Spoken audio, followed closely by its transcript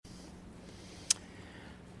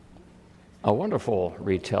A wonderful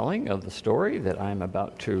retelling of the story that I'm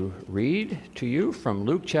about to read to you from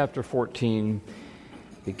Luke chapter 14,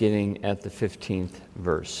 beginning at the 15th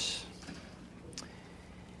verse.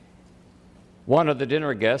 One of the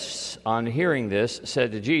dinner guests, on hearing this,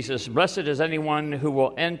 said to Jesus, "Blessed is anyone who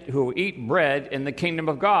will eat bread in the kingdom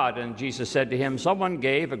of God." And Jesus said to him, "Someone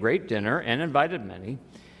gave a great dinner and invited many.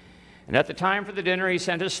 And at the time for the dinner, he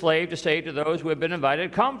sent his slave to say to those who had been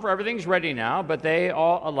invited, 'Come, for everything's ready now.' But they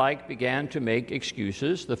all alike began to make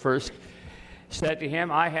excuses. The first said to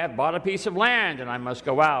him, 'I have bought a piece of land, and I must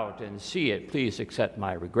go out and see it. Please accept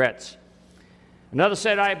my regrets.' Another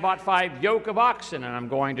said, 'I bought 5 yoke of oxen, and I'm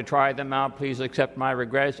going to try them out. Please accept my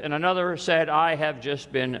regrets.' And another said, 'I have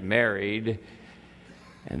just been married,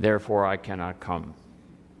 and therefore I cannot come.'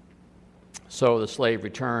 So the slave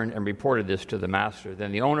returned and reported this to the master.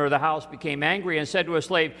 Then the owner of the house became angry and said to his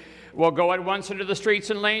slave, 'Well, go at once into the streets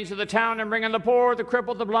and lanes of the town and bring in the poor, the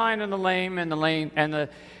crippled, the blind, and the lame.' And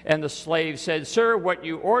the slave said, 'Sir, what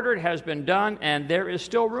you ordered has been done, and there is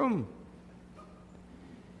still room.'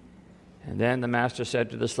 And then the master said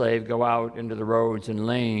to the slave, 'Go out into the roads and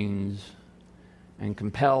lanes and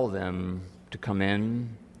compel them to come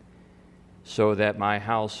in, so that my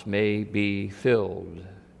house may be filled.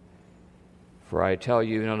 For I tell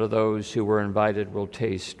you, none of those who were invited will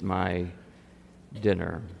taste my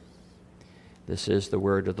dinner.'" This is the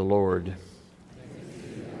word of the Lord.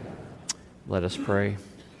 Let us pray.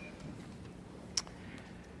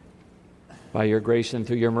 By your grace and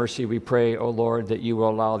through your mercy, we pray, O Lord, that you will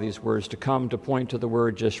allow these words to come to point to the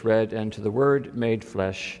word just read and to the word made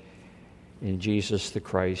flesh in Jesus the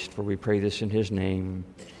Christ. For we pray this in his name.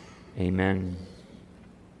 Amen.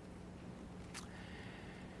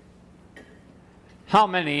 How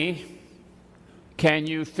many can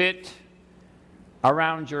you fit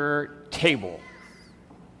around your table?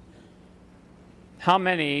 How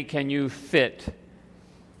many can you fit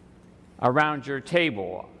around your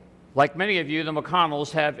table? Like many of you, the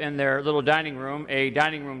McConnells have in their little dining room a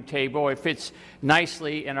dining room table. It fits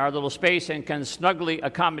nicely in our little space and can snugly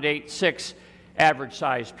accommodate 6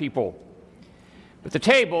 average-sized people. But the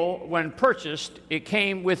table, when purchased, it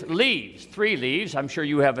came with leaves, 3 leaves. I'm sure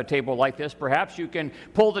you have a table like this. Perhaps you can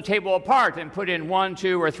pull the table apart and put in 1,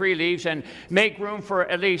 2, or 3 leaves and make room for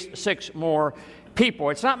at least 6 more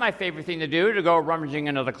people. It's not my favorite thing to do, to go rummaging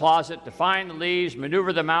into the closet to find the leaves,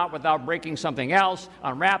 maneuver them out without breaking something else,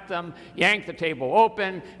 unwrap them, yank the table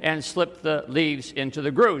open, and slip the leaves into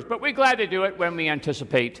the grooves. But we're glad to do it when we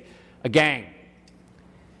anticipate a gang.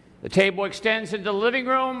 The table extends into the living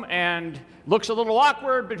room and looks a little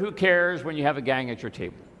awkward, but who cares when you have a gang at your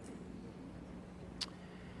table?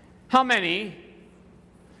 How many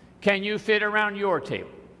can you fit around your table?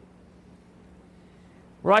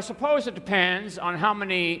 Well, I suppose it depends on how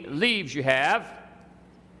many leaves you have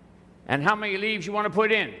and how many leaves you want to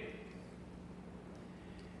put in.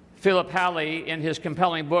 Philip Halley, in his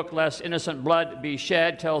compelling book, Lest Innocent Blood Be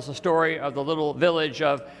Shed, tells the story of the little village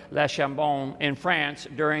of La Chambon in France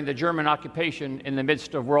during the German occupation in the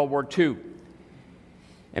midst of World War II.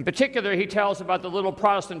 In particular, he tells about the little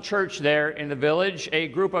Protestant church there in the village, a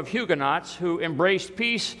group of Huguenots who embraced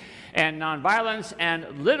peace and nonviolence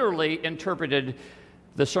and literally interpreted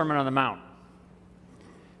the Sermon on the Mount.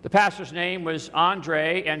 The pastor's name was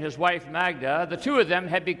Andre and his wife Magda. The two of them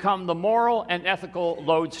had become the moral and ethical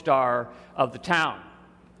lodestar of the town.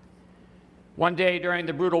 One day during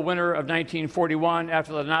the brutal winter of 1941,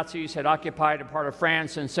 after the Nazis had occupied a part of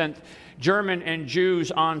France and sent German and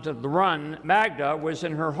Jews onto the run, Magda was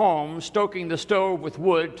in her home stoking the stove with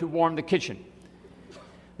wood to warm the kitchen.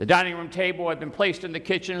 The dining room table had been placed in the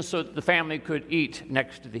kitchen so that the family could eat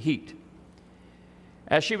next to the heat.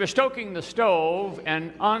 As she was stoking the stove,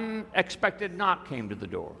 an unexpected knock came to the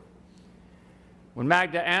door. When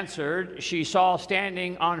Magda answered, she saw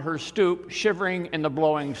standing on her stoop, shivering in the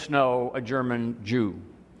blowing snow, a German Jew,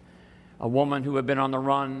 a woman who had been on the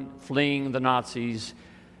run, fleeing the Nazis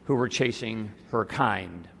who were chasing her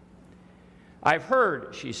kind. "I've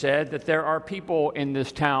heard," she said, "that there are people in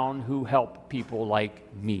this town who help people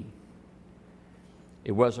like me."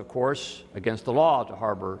 It was, of course, against the law to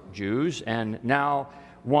harbor Jews, and now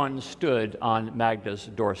one stood on Magda's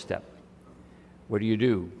doorstep. What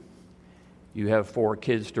do? You have 4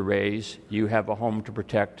 kids to raise. You have a home to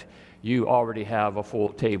protect. You already have a full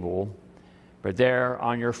table. But there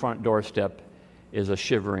on your front doorstep is a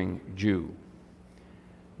shivering Jew.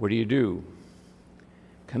 What do?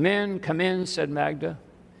 Come in, said Magda.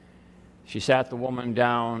 She sat the woman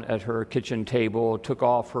down at her kitchen table, took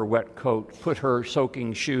off her wet coat, put her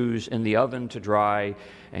soaking shoes in the oven to dry,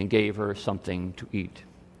 and gave her something to eat.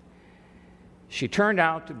 She turned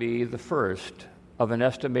out to be the first of an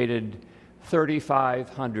estimated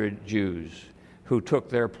 3,500 Jews who took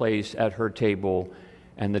their place at her table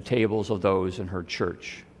and the tables of those in her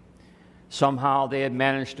church. Somehow they had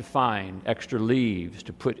managed to find extra leaves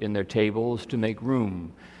to put in their tables to make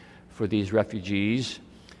room for these refugees.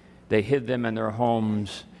 They hid them in their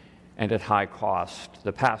homes and at high cost.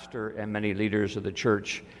 The pastor and many leaders of the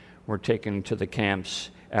church were taken to the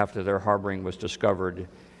camps after their harboring was discovered,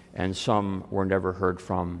 and some were never heard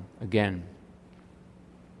from again.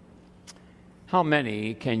 How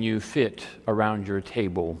many can you fit around your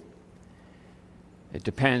table? It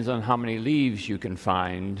depends on how many leaves you can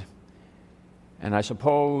find, and I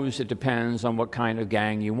suppose it depends on what kind of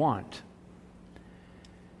gang you want.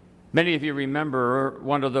 Many of you remember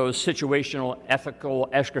one of those situational ethical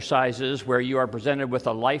exercises where you are presented with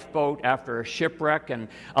a lifeboat after a shipwreck, and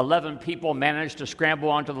 11 people manage to scramble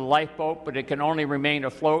onto the lifeboat, but it can only remain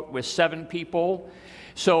afloat with 7 people.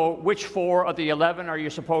 So which 4 of the 11 are you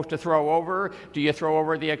supposed to throw over? Do you throw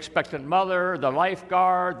over the expectant mother, the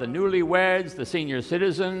lifeguard, the newlyweds, the senior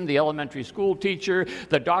citizen, the elementary school teacher,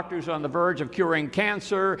 the doctor who's on the verge of curing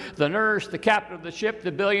cancer, the nurse, the captain of the ship,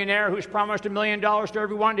 the billionaire who's promised $1 million to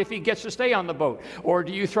everyone if he gets to stay on the boat? Or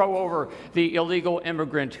do you throw over the illegal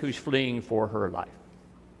immigrant who's fleeing for her life?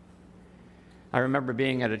 I remember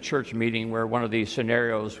being at a church meeting where one of these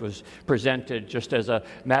scenarios was presented just as a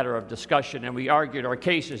matter of discussion, and we argued our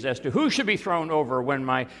cases as to who should be thrown over when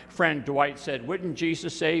my friend Dwight said, "Wouldn't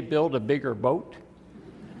Jesus say, build a bigger boat?"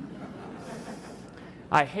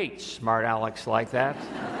 I hate smart Alex like that.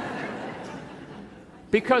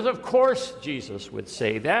 Because of course Jesus would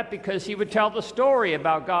say that, because he would tell the story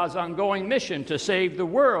about God's ongoing mission to save the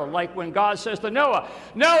world. Like when God says to Noah,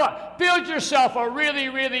 "Noah, build yourself a really,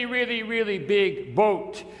 really, really, really big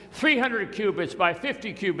boat. 300 cubits by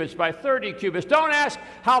 50 cubits by 30 cubits. Don't ask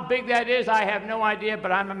how big that is. I have no idea,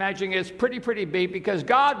 but I'm imagining it's pretty big, because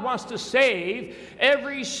God wants to save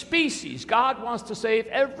every species. God wants to save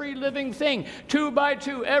every living thing, 2 by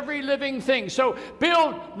 2, every living thing. So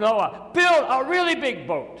build, Noah, build a really big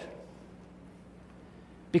boat,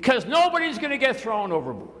 because nobody's going to get thrown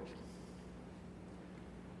overboard."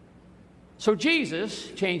 So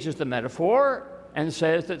Jesus changes the metaphor and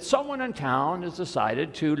says that someone in town has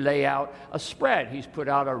decided to lay out a spread. He's put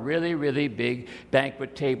out a really, really big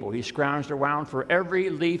banquet table. He scrounged around for every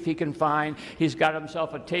leaf he can find. He's got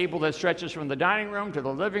himself a table that stretches from the dining room to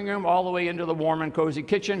the living room, all the way into the warm and cozy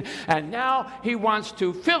kitchen, and now he wants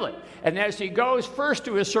to fill it. And as he goes first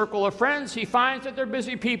to his circle of friends, he finds that they're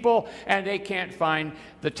busy people and they can't find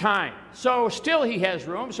the time. So still he has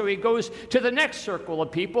room, so he goes to the next circle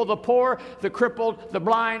of people, the poor, the crippled, the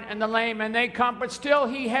blind, and the lame, and they come, but still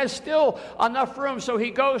he has still enough room, so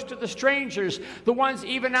he goes to the strangers, the ones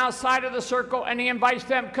even outside of the circle, and he invites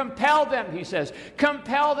them. "Compel them," he says,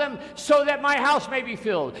 "compel them so that my house may be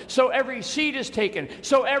filled, so every seed is taken,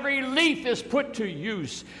 so every leaf is put to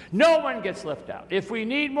use. No one gets left out. If we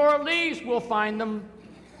need more leaves, we'll find them."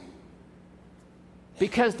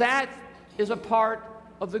 Because that is a part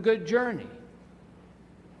of the good journey.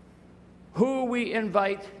 Who we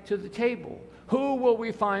invite to the table. Who will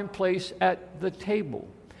we find place at the table?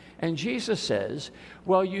 And Jesus says,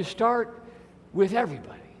 well, you start with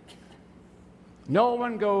everybody. No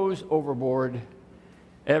one goes overboard.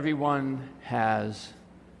 Everyone has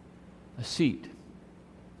a seat.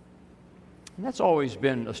 And that's always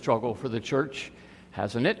been a struggle for the church,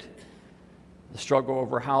 hasn't it? The struggle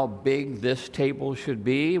over how big this table should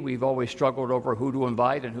be. We've always struggled over who to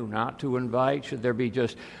invite and who not to invite. Should there be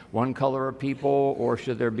just one color of people, or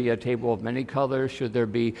should there be a table of many colors? Should there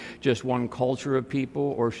be just one culture of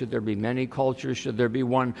people, or should there be many cultures? Should there be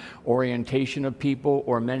one orientation of people,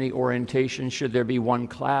 or many orientations? Should there be one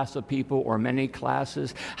class of people, or many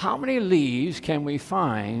classes? How many leaves can we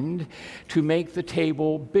find to make the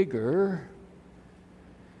table bigger?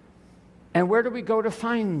 And where do we go to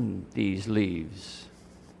find these leaves?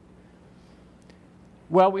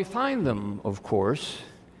 Well, we find them, of course,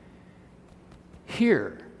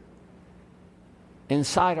 here,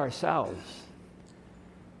 inside ourselves.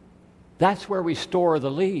 That's where we store the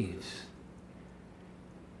leaves.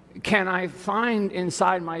 Can I find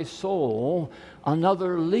inside my soul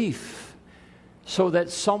another leaf, so that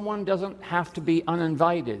someone doesn't have to be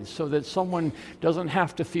uninvited, so that someone doesn't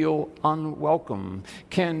have to feel unwelcome?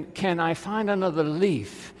 Can I find another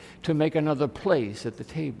leaf to make another place at the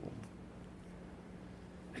table?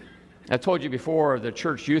 I told you before the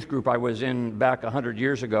church youth group I was in back 100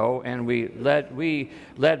 years ago, and we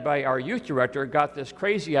led by our youth director, got this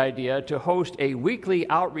crazy idea to host a weekly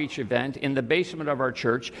outreach event in the basement of our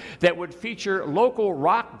church that would feature local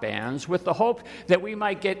rock bands with the hope that we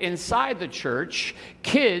might get inside the church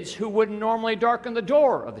kids who wouldn't normally darken the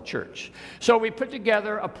door of the church. So we put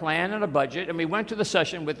together a plan and a budget, and we went to the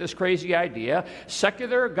session with this crazy idea: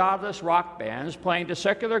 secular, godless rock bands playing to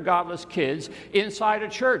secular, godless kids inside a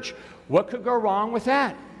church. What could go wrong with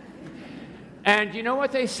that? And you know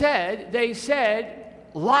what they said? They said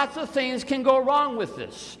lots of things can go wrong with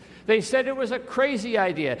this. They said it was a crazy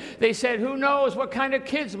idea. They said, who knows what kind of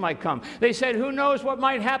kids might come? They said, who knows what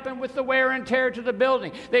might happen with the wear and tear to the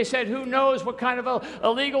building? They said, who knows what kind of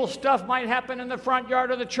illegal stuff might happen in the front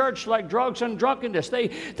yard of the church, like drugs and drunkenness?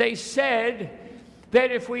 They said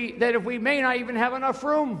that if we may not even have enough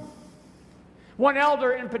room. One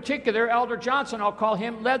elder in particular, Elder Johnson, I'll call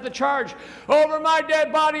him, led the charge. Over my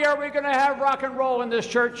dead body, are we going to have rock and roll in this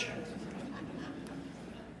church?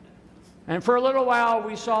 And for a little while,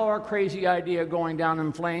 we saw our crazy idea going down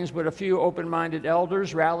in flames, but a few open-minded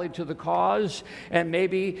elders rallied to the cause, and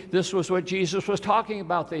maybe this was what Jesus was talking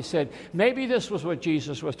about, they said. Maybe this was what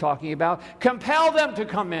Jesus was talking about. Compel them to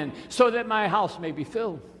come in so that my house may be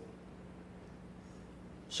filled.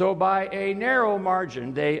 So by a narrow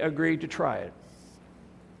margin, they agreed to try it.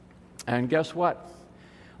 And guess what?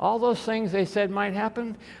 All those things they said might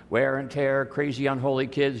happen, wear and tear, crazy unholy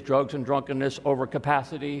kids, drugs and drunkenness,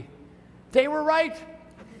 overcapacity, they were right.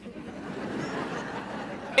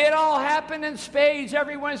 It all happened in spades.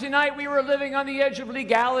 Every Wednesday night we were living on the edge of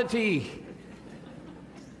legality.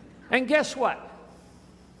 And guess what?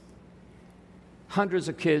 Hundreds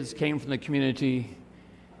of kids came from the community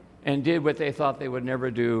and did what they thought they would never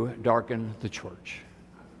do: darken the church.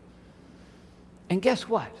 And guess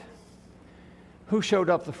what? Who showed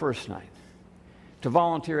up the first night to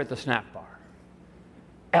volunteer at the snack bar?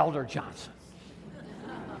 Elder Johnson.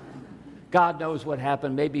 God knows what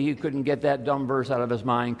happened. Maybe he couldn't get that dumb verse out of his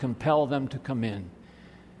mind. Compel them to come in,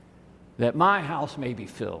 that my house may be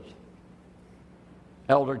filled.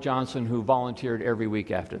 Elder Johnson, who volunteered every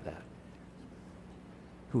week after that,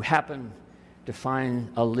 who happened to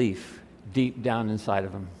find a leaf deep down inside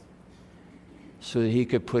of him so that he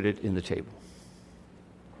could put it in the table.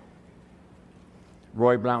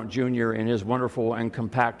 Roy Blount Jr., in his wonderful and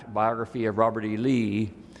compact biography of Robert E.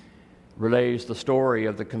 Lee, relays the story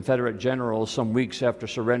of the Confederate generals some weeks after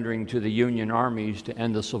surrendering to the Union armies to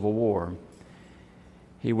end the Civil War.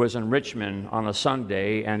 He was in Richmond on a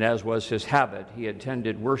Sunday, and as was his habit, he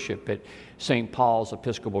attended worship at St. Paul's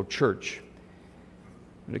Episcopal Church.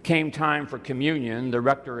 When it came time for communion, the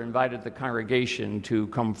rector invited the congregation to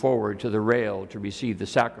come forward to the rail to receive the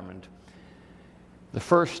sacrament. The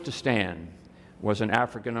first to stand was an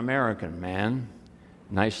African-American man,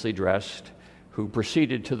 nicely dressed, who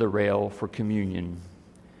proceeded to the rail for communion.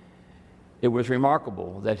 It was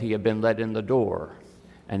remarkable that he had been let in the door,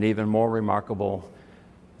 and even more remarkable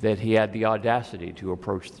that he had the audacity to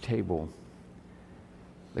approach the table.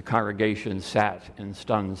 The congregation sat in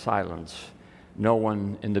stunned silence. No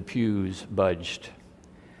one in the pews budged.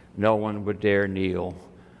 No one would dare kneel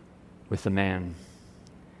with the man,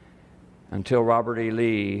 until Robert E.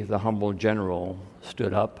 Lee, the humble general,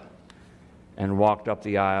 stood up and walked up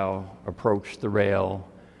the aisle, approached the rail,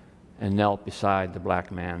 and knelt beside the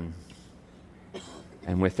black man.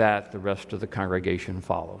 And with that, the rest of the congregation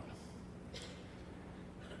followed.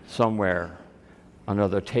 Somewhere,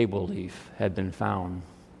 another table leaf had been found.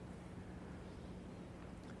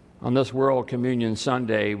 On this World Communion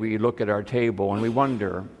Sunday, we look at our table and we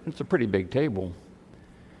wonder, it's a pretty big table,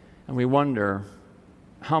 and we wonder,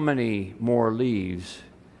 how many more leaves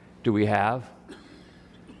do we have?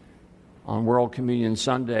 On World Communion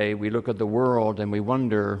Sunday, we look at the world and we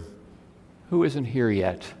wonder, who isn't here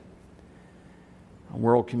yet? On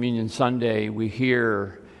World Communion Sunday, we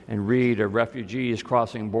hear and read of refugees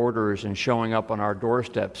crossing borders and showing up on our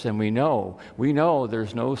doorsteps, and we know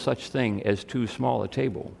there's no such thing as too small a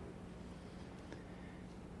table.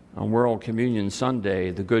 On World Communion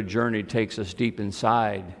Sunday, the Good Journey takes us deep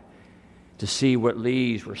inside to see what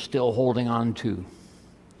leaves we're still holding on to,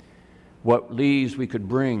 what leaves we could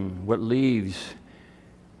bring, what leaves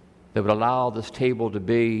that would allow this table to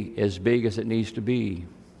be as big as it needs to be.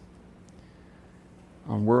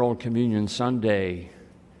 On World Communion Sunday,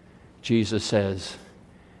 Jesus says,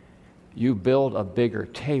 you build a bigger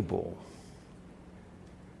table.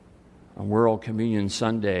 On World Communion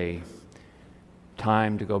Sunday,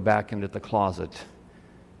 time to go back into the closet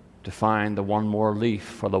to find the one more leaf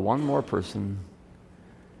for the one more person.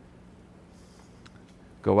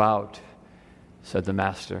 Go out, said the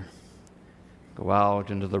Master, go out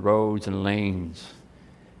into the roads and lanes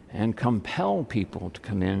and compel people to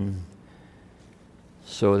come in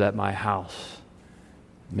so that my house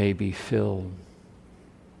may be filled